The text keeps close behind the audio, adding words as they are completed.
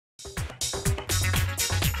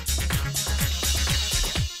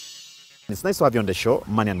It's nice to have you on the show,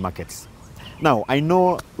 Money and Markets. Now, I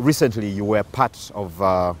know recently you were part of,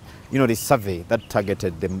 the survey that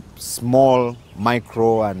targeted the small,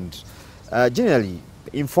 micro, and generally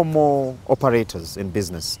informal operators in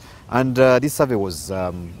business. And this survey was,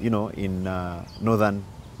 in northern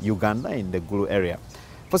Uganda, in the Gulu area.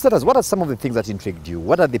 For starters, what are some of the things that intrigued you?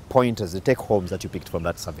 What are the pointers, the take-homes that you picked from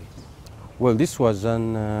that survey? Well, this was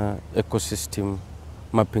an ecosystem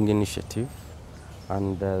mapping initiative,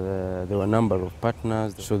 and there were a number of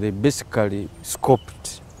partners. So they basically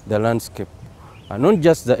scoped the landscape, not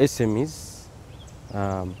just the SMEs,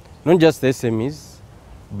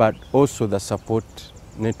 but also the support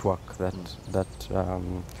network that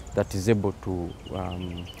is able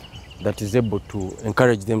to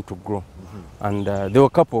encourage them to grow. And there were a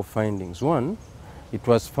couple of findings. One, it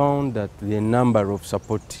was found that the number of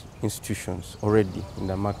support institutions already in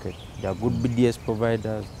the market, there are good BDS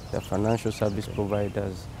providers, there are financial service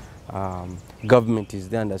providers, government is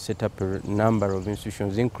there and has set up a number of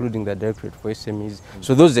institutions, including the Directorate for SMEs.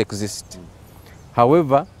 So those exist.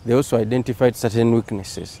 However, they also identified certain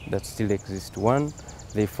weaknesses that still exist. One,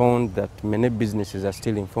 they found that many businesses are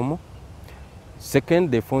still informal.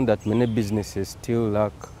 Second, they found that many businesses still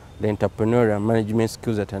lack the entrepreneurial and management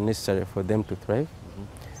skills that are necessary for them to thrive.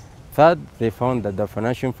 Third, they found that the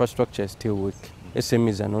financial infrastructure is still weak.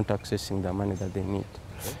 SMEs are not accessing the money that they need.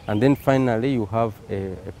 And then finally, you have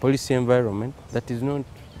a policy environment that is not,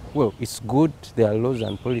 well, it's good, there are laws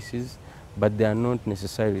and policies, but they are not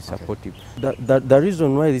necessarily supportive. The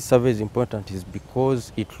reason why this survey is important is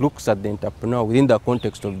because it looks at the entrepreneur within the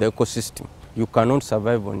context of the ecosystem. You cannot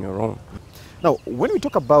survive on your own. Now, when we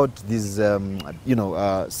talk about these,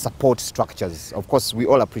 support structures, of course, we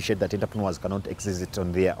all appreciate that entrepreneurs cannot exist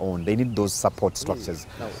on their own. They need those support structures.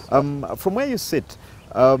 From where you sit,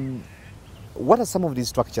 what are some of these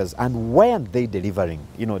structures and why aren't they delivering,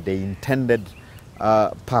 the intended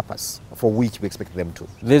purpose for which we expect them to?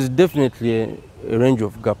 There's definitely a range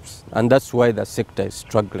of gaps, and that's why the sector is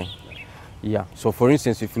struggling. Yeah. So, for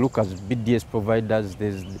instance, if you look at BDS providers,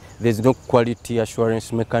 there's no quality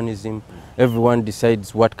assurance mechanism. Everyone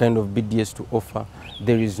decides what kind of BDS to offer.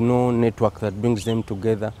 There is no network that brings them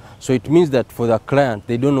together. So it means that for the client,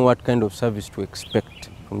 they don't know what kind of service to expect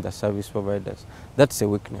from the service providers. That's a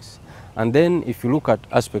weakness. And then if you look at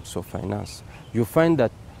aspects of finance, you find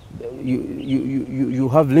that you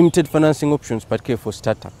have limited financing options, particularly for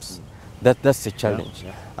startups. That's a challenge.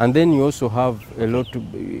 Yeah. And then you also have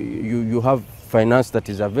you have finance that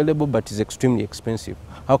is available but is extremely expensive.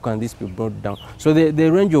 How can this be brought down? So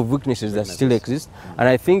the range of weaknesses that still exist, and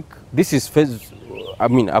I think this is phase,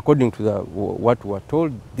 according to what we are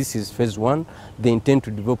told, this is phase one. They intend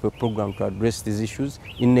to develop a program to address these issues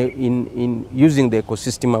in using the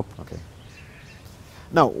ecosystem up. Okay.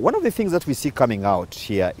 Now, one of the things that we see coming out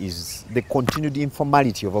here is the continued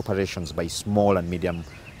informality of operations by small and medium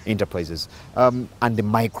enterprises and the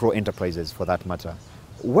micro enterprises for that matter.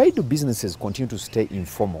 Why do businesses continue to stay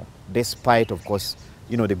informal despite, of course,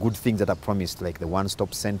 the good things that are promised, like the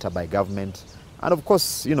one-stop center by government and, of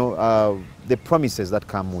course, the promises that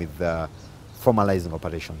come with formalizing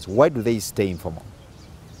operations? Why do they stay informal?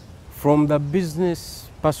 From the business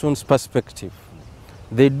person's perspective,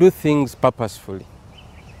 they do things purposefully.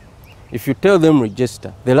 If you tell them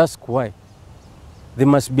register, they'll ask why. There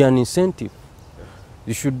must be an incentive.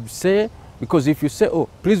 You should say, because if you say, oh,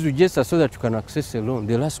 please register so that you can access a loan,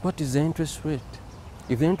 they'll ask, what is the interest rate?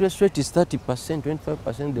 If the interest rate is 30%,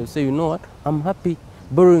 25%, they'll say, you know what, I'm happy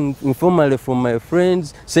borrowing informally from my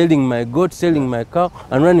friends, selling my goat, selling my cow,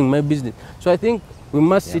 and running my business. So I think we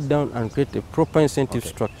must sit down and create a proper incentive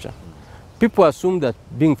structure. People assume that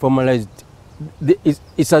being formalized,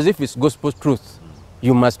 it's as if it's gospel truth.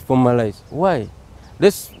 You must formalize. Why?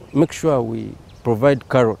 Let's make sure we provide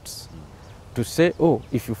carrots to say, oh,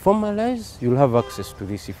 if you formalize, you'll have access to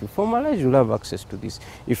this. If you formalize, you'll have access to this.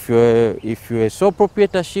 If you're a sole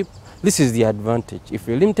proprietorship, this is the advantage. If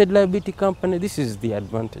you're a limited liability company, this is the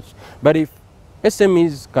advantage. But if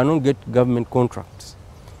SMEs cannot get government contracts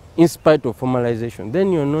in spite of formalization,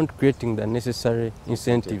 then you're not creating the necessary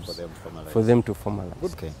incentives for them to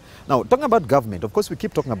formalize. Okay. Now, talking about government, of course, we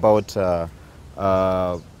keep talking about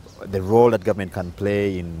the role that government can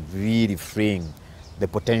play in really freeing the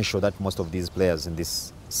potential that most of these players in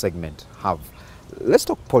this segment have. Let's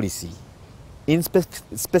talk policy. In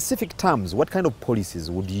specific terms, what kind of policies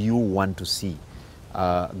would you want to see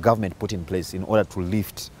government put in place in order to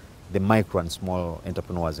lift the micro and small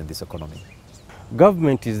entrepreneurs in this economy?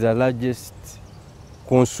 Government is the largest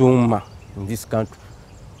consumer in this country.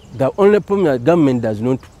 The only problem is that government does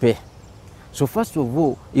not pay. So first of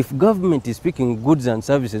all, if government is picking goods and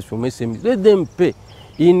services from SMEs, let them pay.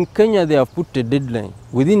 In Kenya, they have put a deadline.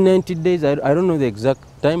 Within 90 days, I don't know the exact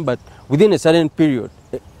time, but within a certain period,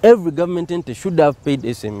 every government entity should have paid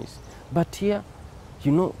SMEs. But here,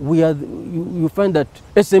 you know, you find that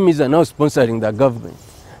SMEs are now sponsoring the government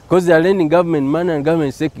because they are lending government money and government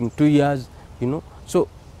is taking 2 years, you know. So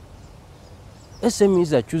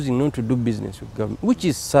SMEs are choosing not to do business with government, which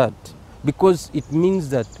is sad because it means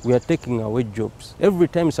that we are taking away jobs. Every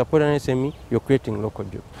time you support an SME, you're creating local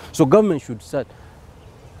jobs. So government should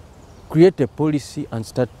create a policy and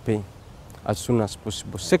start paying as soon as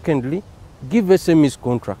possible. Secondly, give SMEs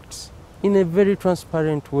contracts in a very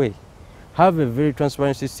transparent way. Have a very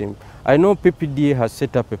transparent system. I know PPDA has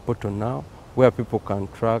set up a portal now where people can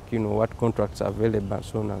track, you know, what contracts are available and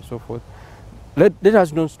so on and so forth. Let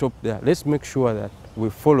us not stop there. Let's make sure that we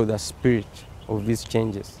follow the spirit of these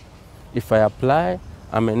changes. If I apply,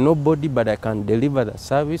 I'm a nobody, but I can deliver the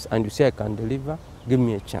service, and you say I can deliver, give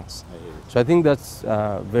me a chance. So I think that's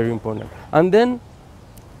very important. And then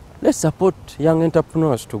let's support young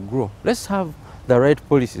entrepreneurs to grow. Let's have the right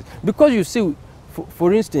policies. Because you see,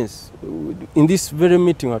 for instance, in this very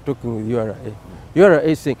meeting we're talking with URA. URA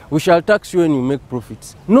is saying, we shall tax you when you make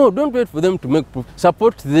profits. No, don't wait for them to make profits.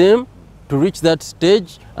 Support them to reach that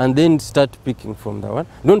stage and then start picking from that one.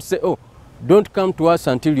 Don't say, oh, don't come to us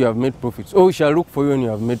until you have made profits. Oh, we shall look for you when you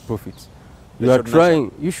have made profits. You are trying,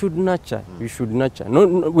 nurture. You should nurture, you should nurture. No,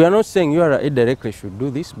 we are not saying URA directly should do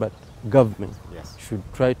this, but government should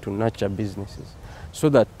try to nurture businesses so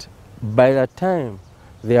that by the time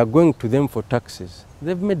they are going to them for taxes,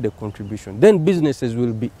 they've made the contribution. Then businesses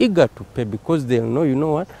will be eager to pay because they'll know, you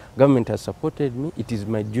know what, government has supported me, it is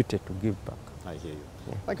my duty to give back. I hear you.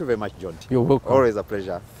 Yeah. Thank you very much, John. You're welcome. Always a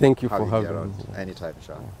pleasure. Thank you for having me. Anytime,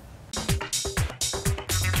 sure.